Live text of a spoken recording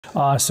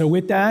So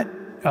with that,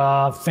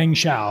 Feng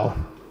Xiao.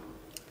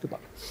 Goodbye.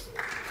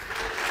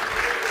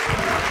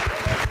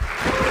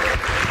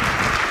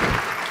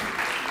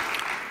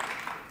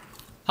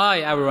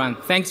 Hi, everyone.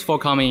 Thanks for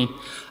coming.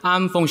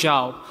 I'm Feng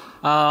Xiao,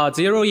 a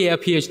zero-year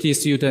PhD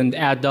student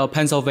at the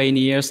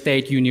Pennsylvania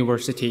State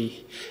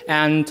University.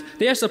 And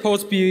there's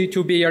supposed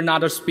to be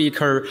another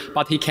speaker,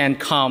 but he can't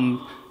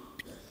come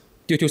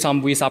due to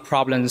some visa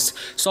problems.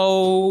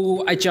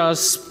 So I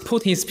just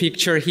put his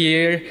picture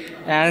here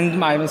and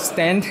my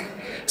stand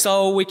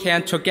so we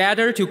can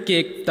together to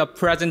give the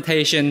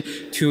presentation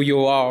to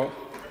you all.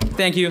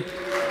 Thank you.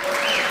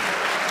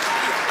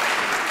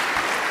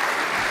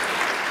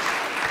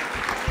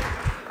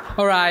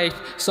 All right,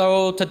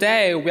 so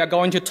today we are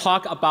going to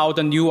talk about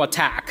the new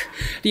attack.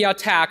 The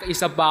attack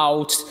is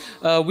about,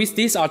 with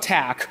this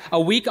attack,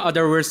 a weak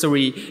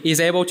adversary is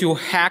able to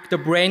hack the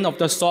brain of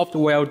the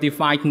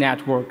software-defined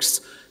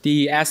networks,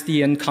 the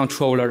SDN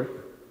controller.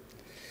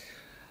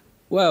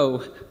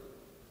 Well,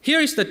 here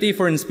is the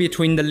difference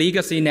between the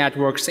legacy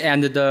networks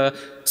and the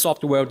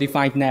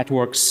software-defined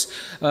networks.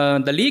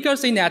 The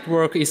legacy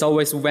network is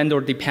always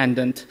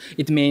vendor-dependent.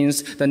 It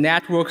means the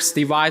network's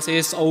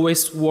devices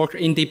always work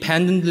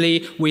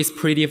independently with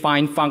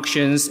predefined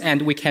functions,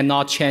 and we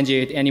cannot change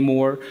it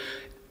anymore.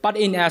 But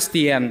in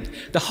SDN,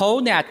 the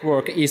whole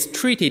network is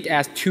treated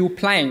as two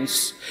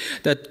planes,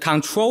 the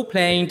control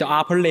plane, the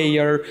upper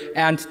layer,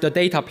 and the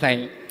data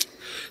plane.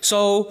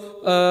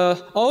 So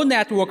all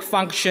network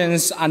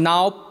functions are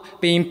now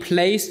being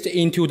placed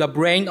into the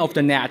brain of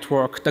the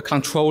network, the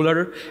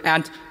controller,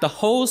 and the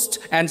host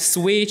and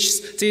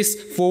switch,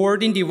 this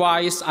forwarding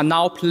device, are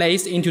now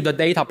placed into the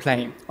data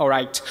plane. All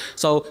right,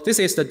 so this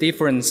is the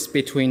difference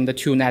between the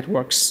two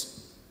networks.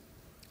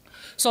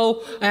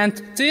 So,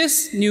 and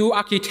this new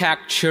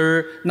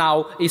architecture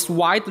now is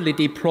widely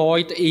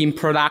deployed in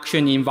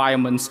production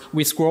environments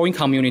with growing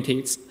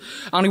communities.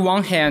 On the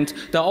one hand,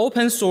 the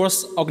open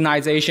source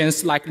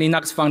organizations like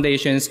Linux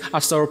Foundations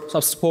are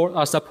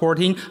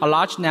supporting a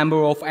large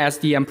number of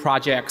SDN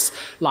projects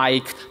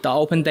like the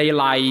Open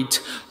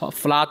Daylight,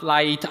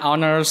 Floodlight,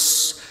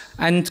 Honors,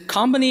 and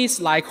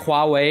companies like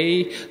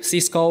Huawei,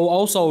 Cisco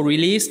also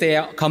release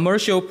their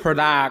commercial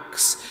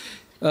products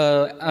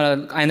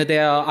and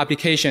their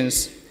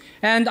applications.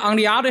 And on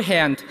the other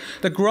hand,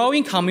 the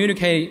growing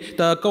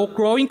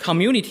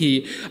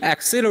community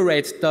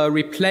accelerates the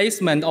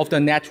replacement of the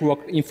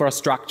network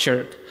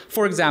infrastructure.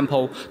 For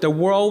example, the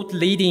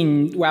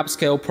world-leading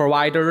web-scale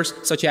providers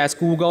such as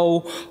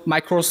Google,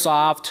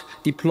 Microsoft,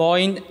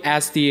 deploying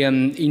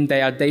SDN in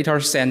their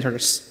data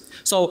centers.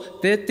 So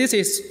this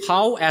is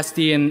how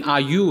SDN are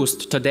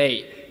used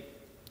today.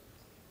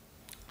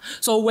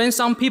 So when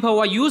some people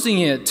are using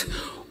it,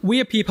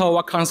 we people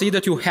are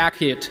considered to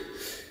hack it.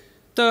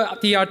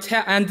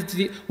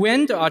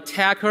 When the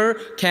attacker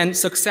can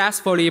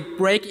successfully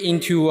break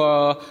into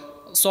a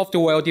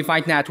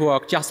software-defined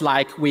network, just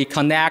like we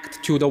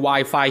connect to the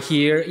Wi-Fi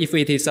here, if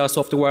it is a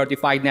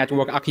software-defined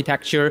network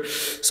architecture,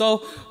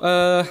 so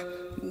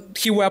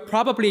he will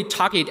probably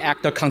target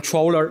at the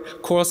controller,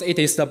 because it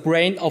is the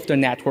brain of the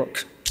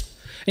network.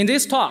 In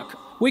this talk,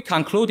 we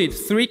concluded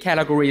 3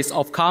 categories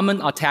of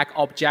common attack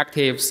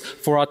objectives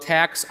for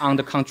attacks on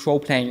the control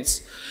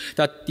planes: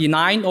 the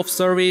denial of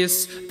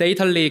service,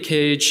 data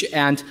leakage,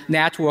 and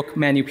network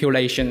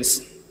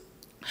manipulations.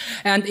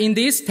 And in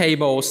these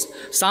tables,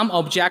 some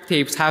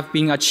objectives have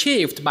been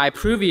achieved by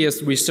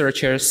previous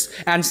researchers,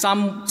 and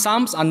some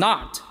are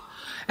not.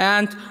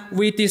 And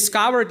we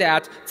discovered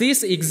that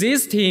these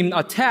existing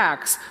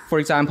attacks, for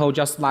example,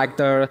 just like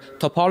the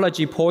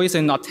topology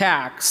poison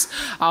attacks,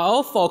 are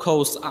all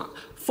focus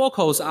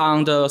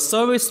on the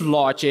service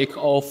logic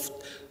of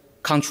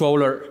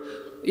controller,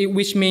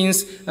 which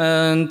means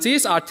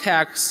these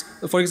attacks,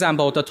 for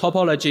example, the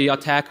topology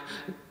attack,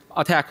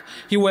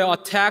 he will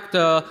attack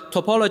the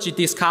topology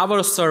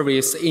discover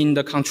service in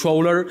the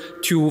controller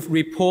to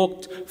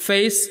report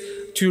false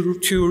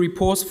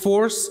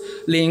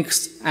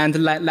links and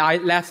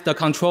let the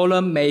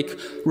controller make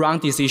wrong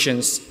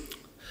decisions.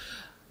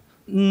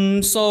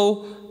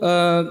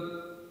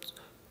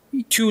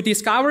 To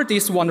discover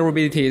these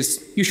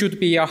vulnerabilities, you should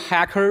be a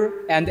hacker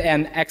and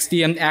an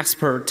SDN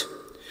expert.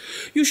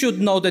 You should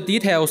know the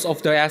details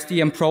of the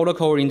SDN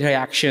protocol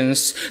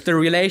interactions, the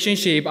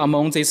relationship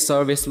among this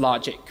service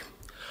logic.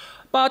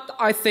 But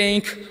I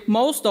think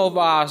most of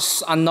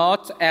us are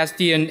not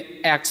SDN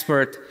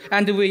expert,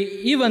 and we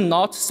even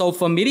not so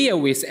familiar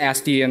with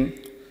SDN.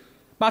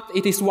 But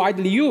it is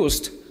widely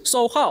used.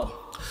 So how?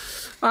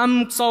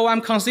 So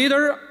I'm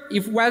considering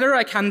whether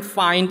I can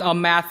find a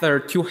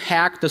method to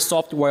hack the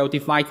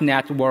software-defined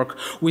network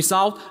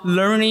without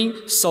learning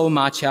so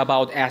much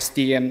about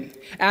SDN.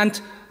 And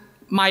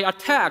my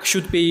attack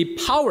should be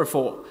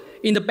powerful.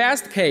 In the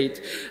best case,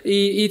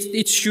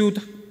 it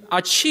should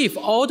achieve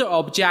all the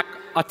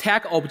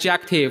attack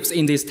objectives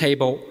in this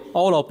table,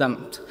 all of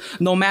them,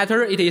 no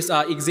matter it is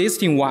an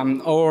existing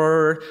one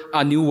or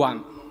a new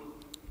one.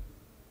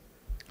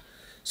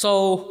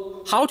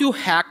 So how to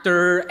hack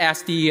the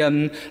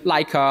SDN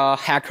like a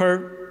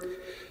hacker?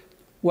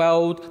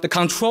 Well, the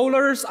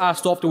controllers are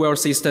software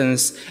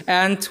systems,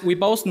 and we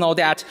both know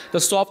that the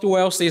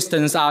software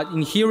systems are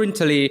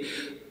inherently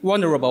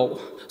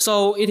vulnerable.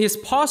 So it is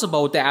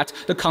possible that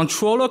the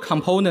controller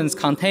components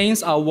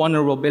contains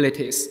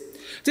vulnerabilities.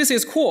 This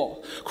is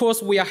cool,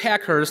 because we are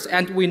hackers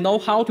and we know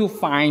how to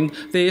find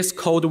these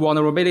code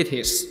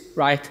vulnerabilities,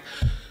 right?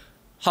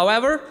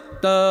 However,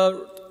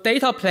 the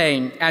data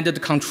plane and the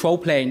control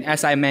plane,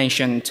 as I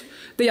mentioned,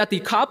 they are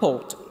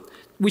decoupled,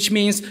 which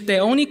means they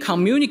only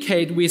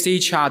communicate with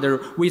each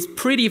other with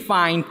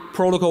predefined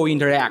protocol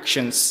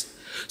interactions.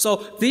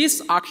 So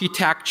this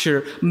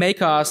architecture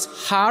makes us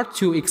hard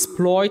to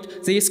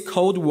exploit these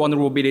code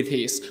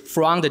vulnerabilities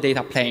from the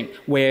data plane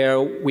where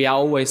we are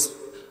always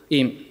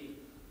in.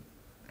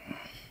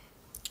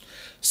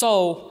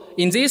 So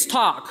in this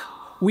talk,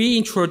 we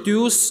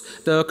introduce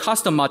the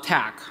custom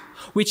attack,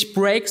 which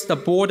breaks the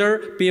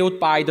border built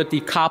by the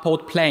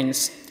decoupled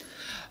planes.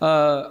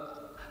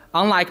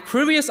 Unlike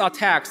previous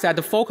attacks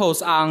that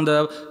focus on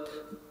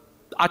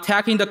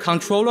attacking the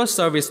controller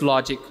service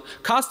logic,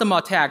 custom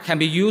attack can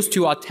be used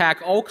to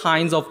attack all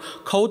kinds of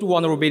code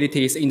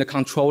vulnerabilities in the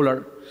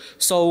controller.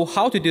 So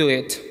how to do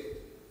it?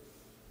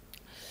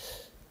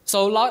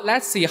 So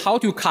let's see how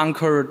to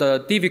conquer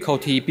the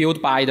difficulty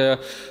built by the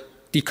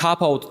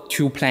decoupled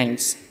two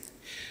planes.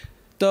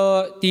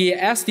 The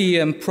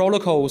SDN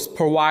protocols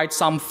provide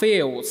some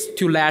fields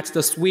to let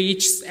the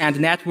switch and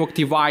network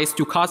device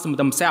to custom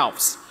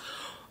themselves.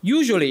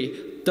 Usually,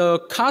 the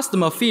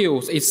customer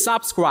field is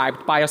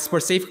subscribed by a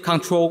specific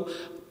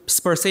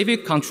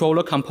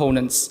controller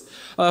components.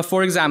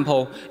 For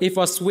example, if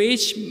a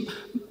switch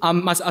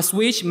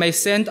may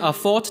send a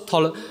fault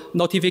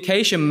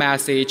notification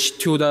message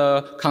to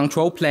the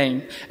control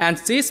plane, and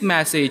this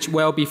message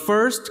will be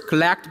first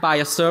collected by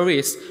a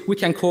service. We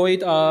can call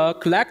it a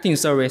collecting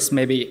service,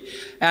 maybe.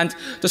 And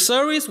the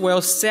service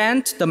will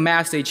send the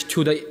message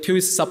to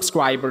its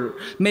subscriber,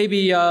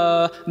 maybe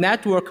a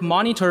network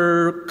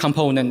monitor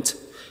component.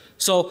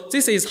 So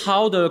this is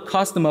how the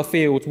customer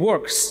field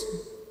works.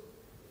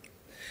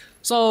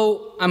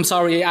 So I'm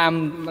sorry,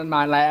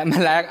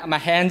 my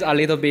hands are a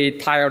little bit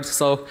tired,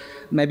 so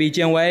maybe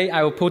Jianwei,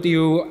 I will put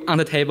you on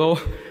the table.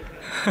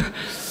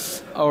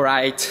 All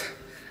right,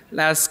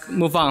 let's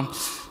move on.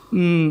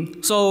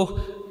 So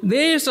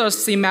there's a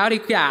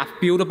semantic gap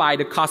built by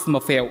the customer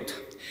field.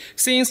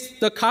 Since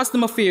the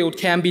customer field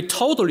can be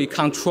totally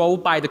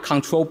controlled by the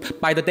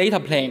data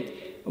plane,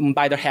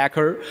 by the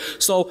hacker,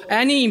 so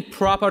any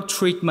improper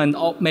treatment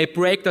may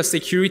break the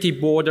security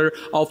border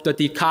of the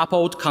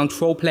decoupled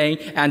control plane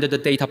and the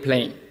data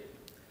plane.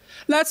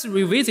 Let's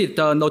revisit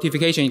the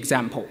notification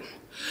example.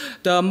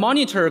 The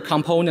monitor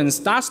components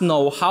does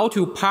know how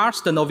to parse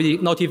the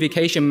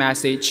notification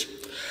message.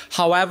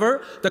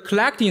 However, the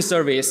collecting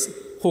service,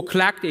 who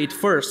collected it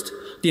first,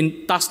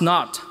 does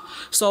not.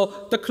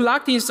 So the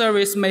collecting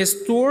service may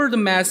store the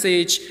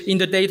message in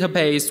the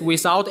database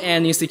without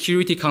any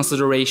security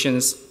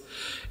considerations.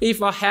 If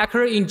a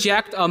hacker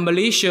injects a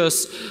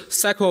malicious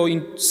SQL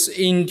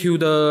into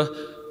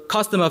the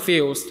customer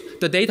fields,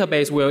 the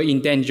database will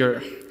in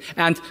danger.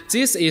 And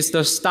this is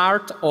the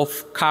start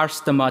of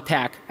custom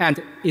attack,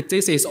 and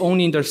this is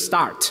only the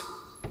start.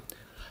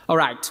 All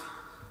right.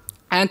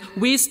 And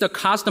with the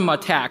custom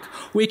attack,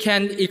 we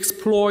can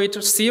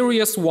exploit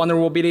serious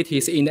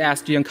vulnerabilities in the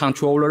SDN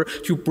controller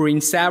to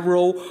bring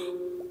several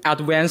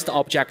advanced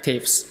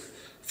objectives.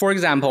 For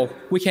example,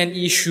 we can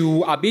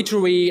issue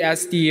arbitrary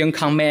SDN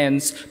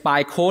commands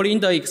by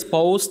calling the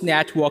exposed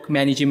network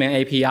management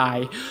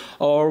API,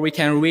 or we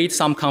can read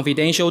some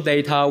confidential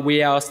data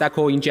via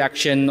SQL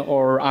injection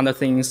or other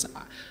things.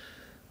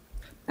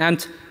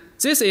 And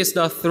this is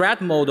the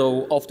threat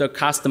model of the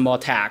custom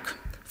attack.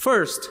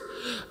 First,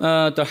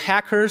 the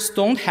hackers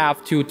don't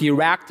have to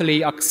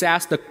directly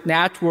access the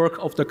network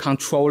of the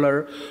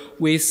controller,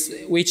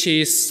 which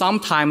is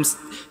sometimes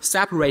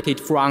separated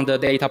from the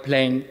data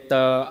plane,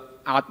 the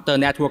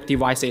network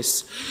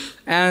devices.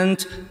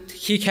 And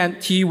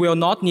he will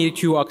not need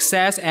to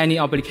access any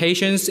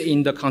applications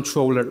in the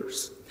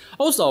controllers.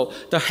 Also,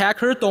 the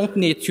hacker don't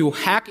need to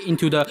hack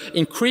into the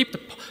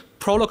encrypted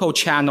protocol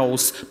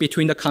channels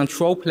between the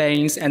control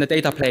planes and the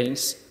data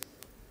planes.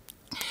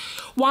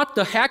 What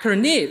the hacker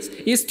needs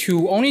is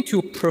only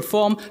to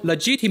perform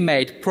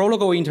legitimate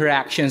protocol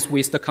interactions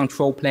with the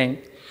control plane.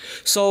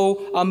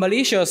 So a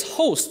malicious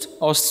host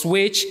or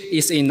switch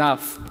is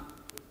enough.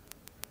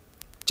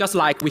 Just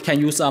like we can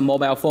use a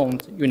mobile phone,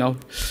 you know.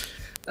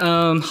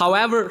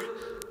 However,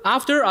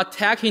 after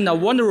attacking a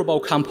vulnerable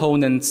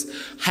components,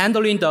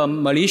 handling the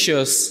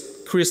malicious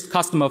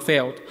customer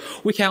field,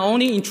 we can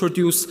only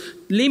introduce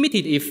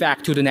limited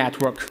effect to the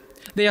network.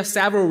 There are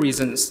several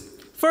reasons.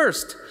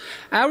 First,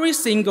 every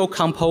single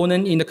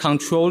component in the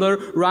controller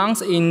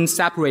runs in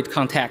separate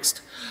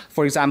context.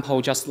 For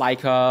example, just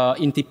like an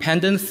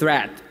independent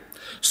thread.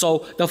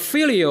 So the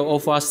failure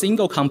of a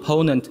single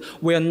component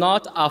will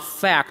not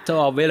affect the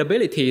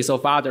availabilities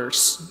of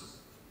others.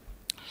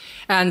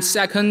 And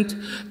second,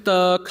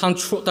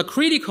 the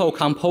critical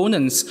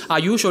components are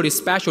usually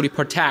specially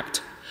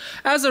protected.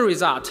 As a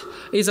result,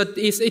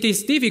 it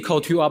is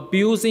difficult to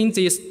abusing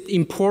these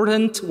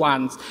important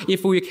ones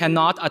if we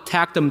cannot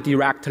attack them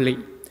directly,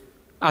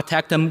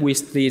 attack them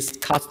with these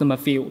customer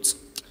fields.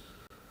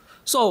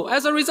 So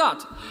as a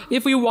result,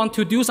 if we want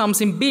to do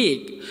something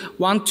big,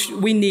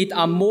 we need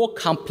a more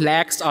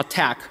complex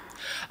attack,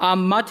 a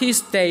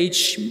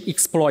multi-stage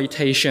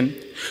exploitation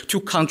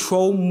to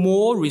control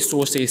more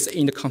resources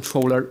in the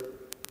controller.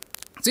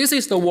 This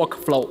is the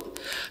workflow.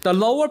 The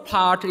lower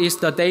part is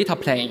the data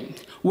plane,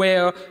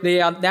 where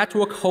there are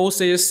network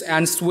hosts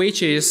and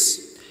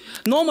switches.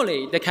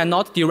 Normally, they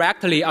cannot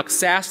directly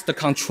access the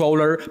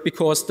controller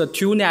because the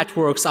two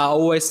networks are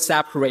always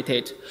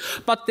separated.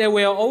 But they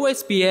will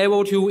always be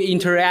able to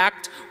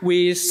interact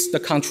with the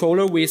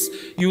controller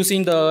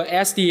using the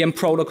SDN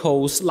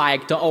protocols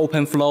like the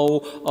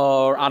OpenFlow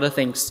or other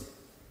things.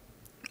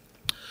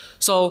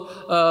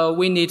 So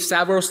we need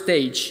several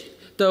stages.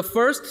 The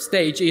first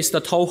stage is the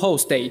toehold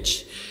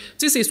stage.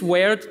 This is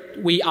where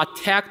we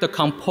attack the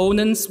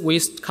components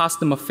with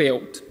customer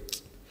field.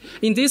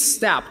 In this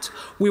step,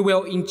 we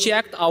will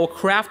inject our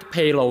craft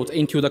payload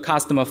into the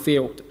customer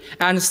field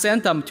and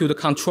send them to the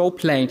control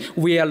plane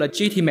via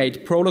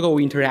legitimate protocol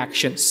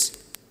interactions.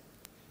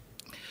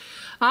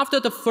 After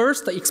the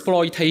first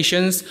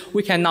exploitations,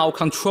 we can now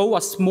control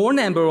a small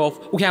number of,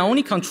 we can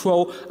only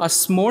control a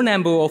small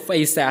number of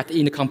assets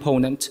in the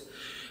component.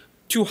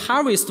 To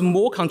harvest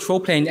more control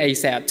plane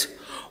assets,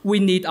 we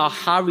need a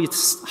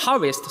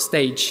harvest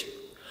stage.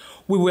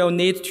 We will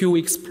need to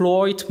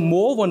exploit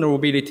more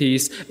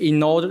vulnerabilities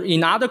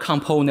in other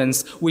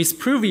components with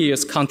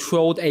previous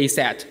controlled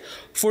assets.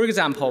 For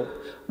example,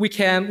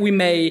 we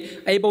may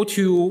able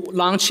to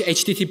launch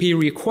HTTP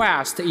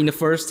request in the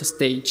first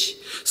stage.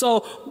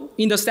 So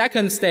in the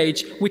second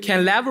stage, we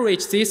can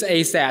leverage this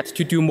asset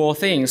to do more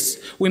things.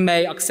 We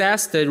may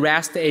access the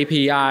REST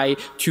API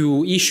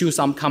to issue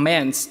some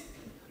commands.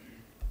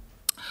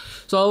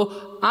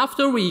 So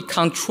after we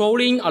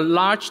controlling a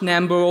large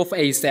number of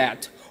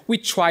assets, we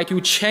try to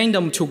chain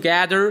them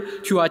together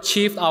to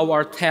achieve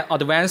our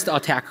advanced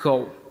attack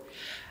goal.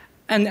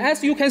 And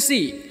as you can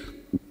see,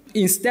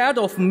 instead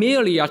of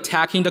merely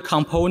attacking the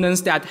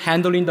components that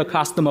handling the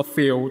customer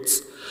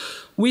fields,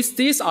 with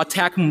this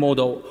attack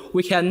model,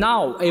 we can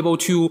now able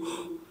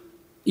to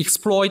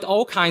exploit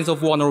all kinds of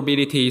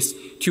vulnerabilities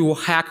to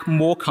hack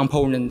more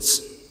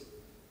components.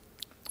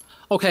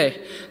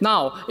 Okay,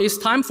 now it's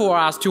time for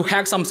us to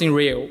hack something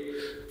real.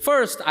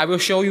 First, I will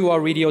show you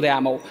a video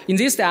demo. In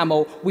this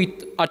demo, we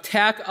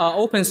attack an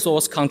open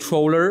source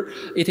controller.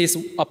 It is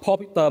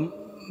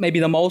maybe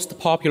the most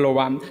popular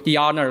one, the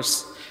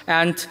honors.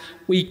 And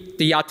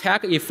the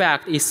attack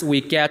effect is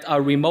we get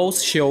a remote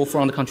shell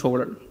from the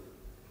controller.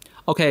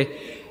 Okay,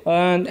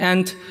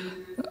 and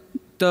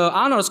the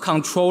honors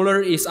controller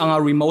is on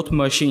a remote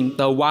machine,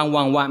 the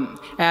 111.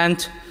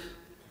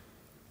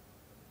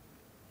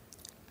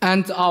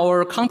 And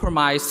our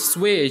compromised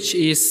switch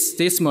is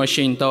this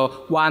machine, the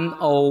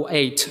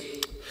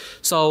 108.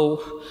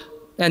 So,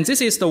 and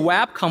this is the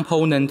web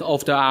component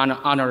of the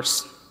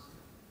honors.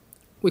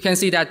 We can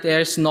see that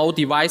there's no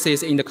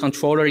devices in the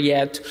controller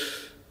yet,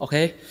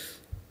 okay?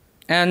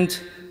 And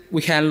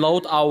we can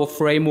load our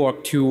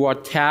framework to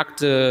attack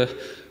the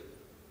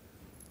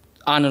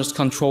honors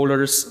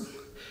controllers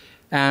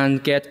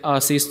and get a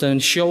system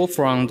shell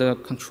from the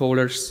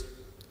controllers.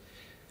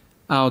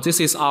 This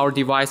is our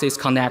devices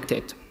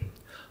connected.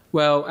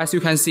 Well, as you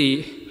can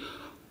see,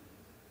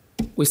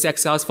 we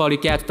successfully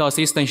get the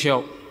system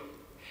shell.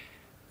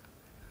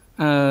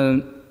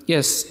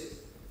 Yes.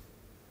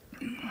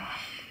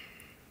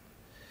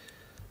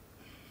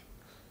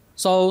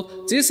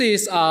 So this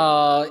is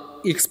an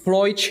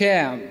exploit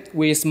chain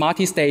with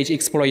multi-stage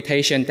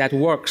exploitation that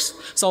works.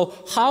 So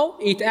how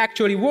it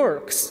actually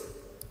works?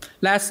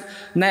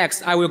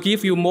 Next, I will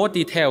give you more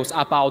details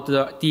about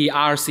the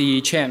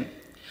RCE chain.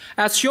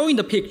 As shown in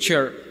the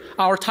picture,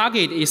 our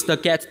target is the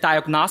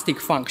getDiagnostic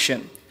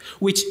function,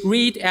 which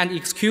read and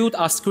execute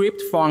a script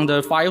from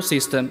the file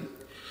system.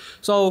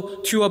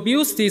 So to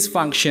abuse this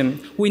function,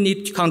 we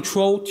need to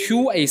control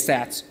two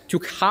assets, to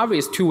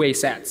harvest two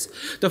assets.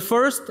 The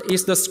first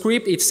is the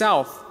script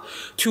itself.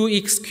 To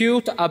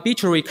execute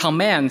arbitrary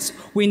commands,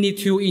 we need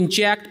to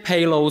inject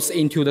payloads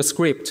into the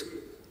script.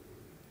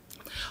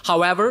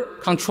 However,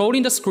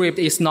 controlling the script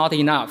is not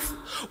enough.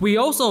 We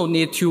also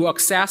need to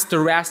access the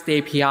REST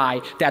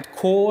API that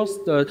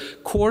calls the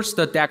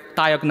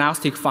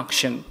diagnostic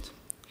function.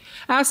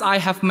 As I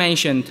have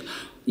mentioned,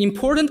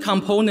 important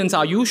components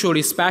are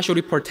usually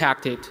specially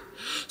protected.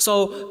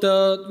 So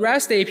the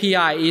REST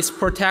API is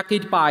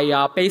protected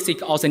by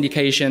basic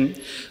authentication.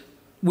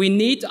 We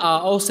need an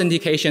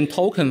authentication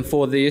token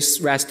for this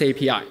REST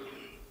API.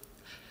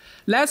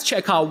 Let's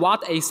check out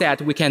what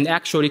asset we can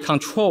actually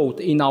control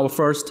in our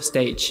first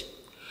stage.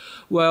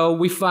 Well,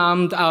 we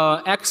found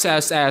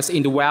XSS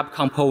in the web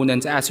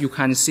component, as you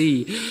can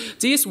see.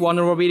 This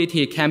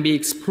vulnerability can be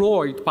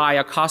exploited by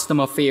a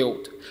customer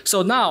field.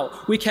 So now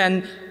we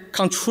can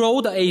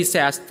control the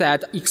assets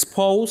that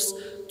expose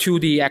to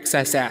the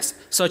XSS,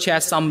 such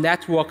as some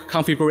network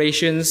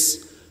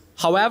configurations,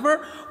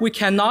 However, we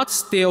cannot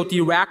still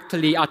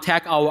directly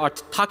attack our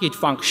target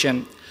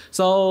function.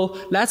 So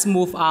let's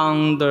move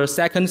on the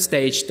second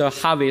stage, the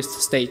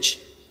harvest stage.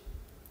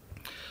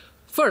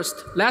 First,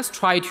 let's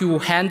try to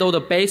handle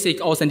the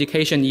basic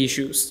authentication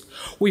issues.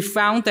 We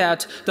found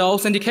that the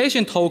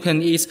authentication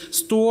token is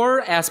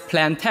stored as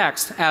plain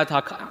text at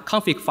a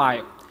config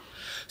file.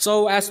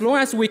 So as long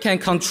as we can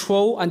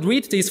control and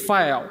read this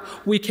file,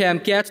 we can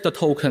get the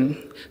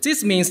token.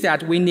 This means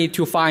that we need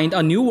to find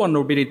a new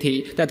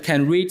vulnerability that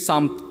can read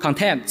some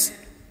contents.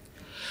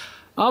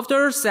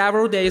 After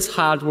several days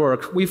hard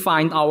work, we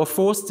find our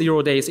fourth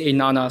 0 days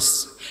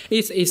anonymous.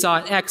 It is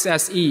an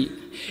XSE.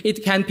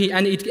 It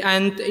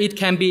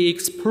can be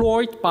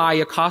exploited by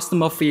a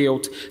customer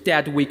field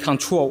that we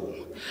control.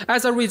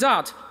 As a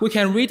result, we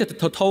can read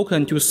the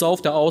token to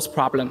solve the auth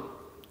problem.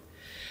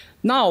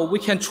 Now we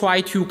can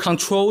try to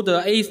control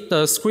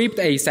the script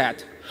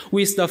asset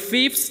with the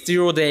fifth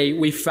 0 day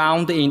we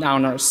found in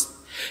honors.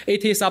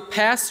 It is a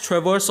path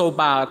traversal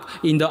bug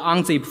in the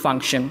unzip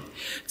function.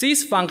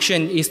 This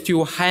function is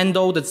to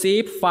handle the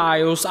zip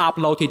files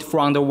uploaded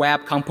from the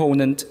web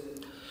component.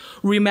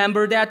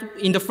 Remember that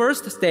in the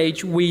first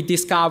stage, we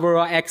discover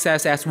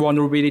XSS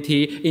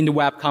vulnerability in the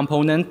web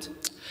component.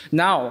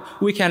 Now,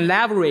 we can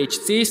leverage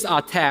this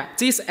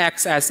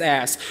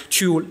XSS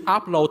to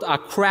upload a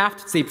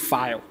craft zip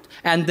file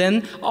and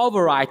then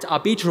overwrite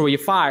arbitrary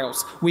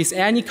files with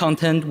any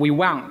content we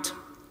want.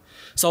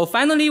 So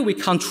finally, we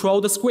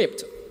control the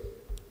script.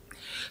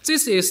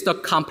 This is the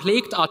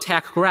complete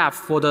attack graph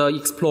for the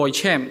exploit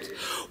chain.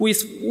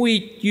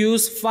 We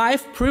use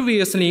 5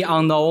 previously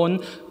unknown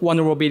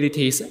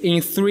vulnerabilities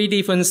in 3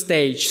 different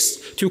stages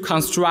to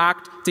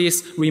construct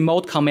this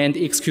remote command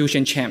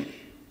execution chain.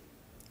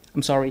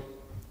 I'm sorry.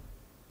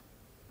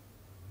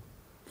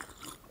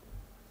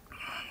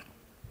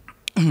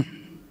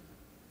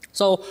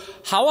 So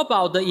how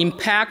about the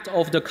impact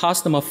of the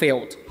customer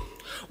field?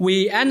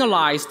 We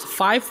analyzed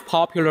 5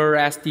 popular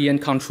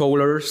SDN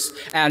controllers,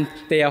 and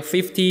there are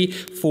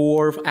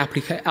 54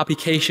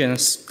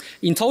 applications.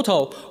 In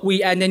total,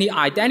 we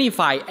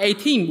identify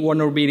 18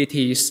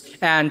 vulnerabilities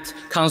and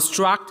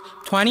construct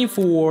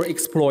 24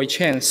 exploit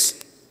chains.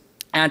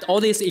 And all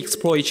these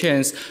exploit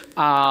chains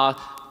are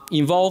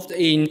involved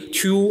in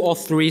 2 or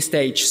 3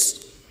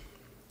 stages.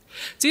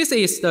 This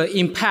is the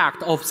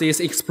impact of these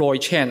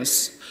exploit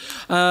chains.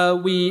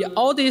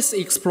 All these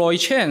exploit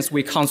chains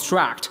we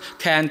construct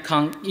can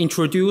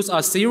introduce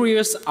a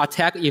serious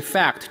attack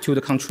effect to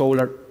the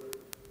controller.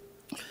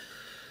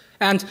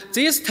 And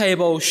this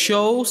table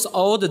shows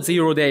all the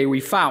 0 day we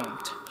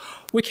found.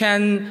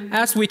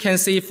 As we can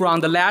see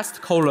from the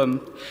last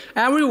column,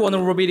 every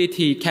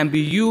vulnerability can be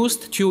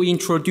used to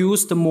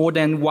introduce more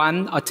than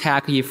one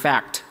attack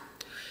effect.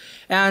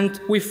 And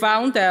we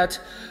found that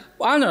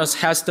Honors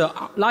has the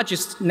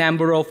largest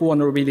number of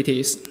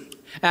vulnerabilities.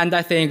 And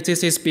I think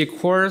this is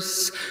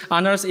because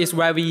Honors is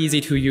very easy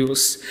to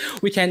use.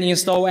 We can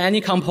install any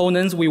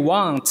components we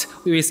want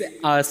with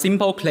a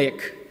simple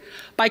click.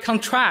 By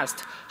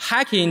contrast,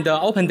 hacking the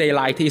open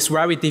daylight is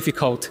very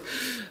difficult.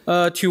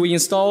 To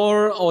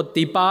install or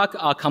debug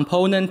a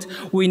component,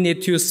 we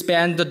need to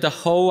spend the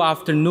whole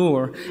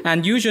afternoon,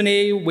 and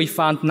usually we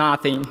found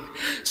nothing.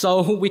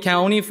 So we can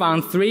only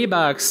find 3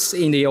 bugs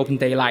in the open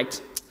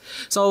daylight.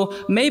 So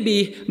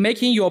maybe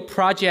making your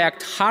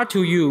project hard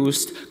to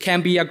use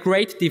can be a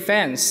great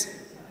defense.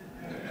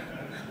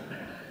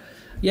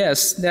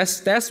 Yes,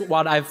 that's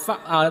what I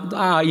found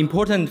are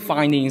important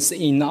findings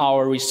in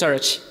our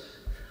research.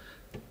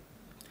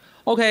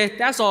 Okay,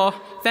 that's all.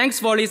 Thanks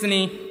for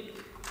listening.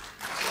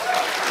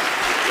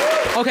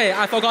 Okay,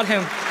 I forgot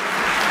him.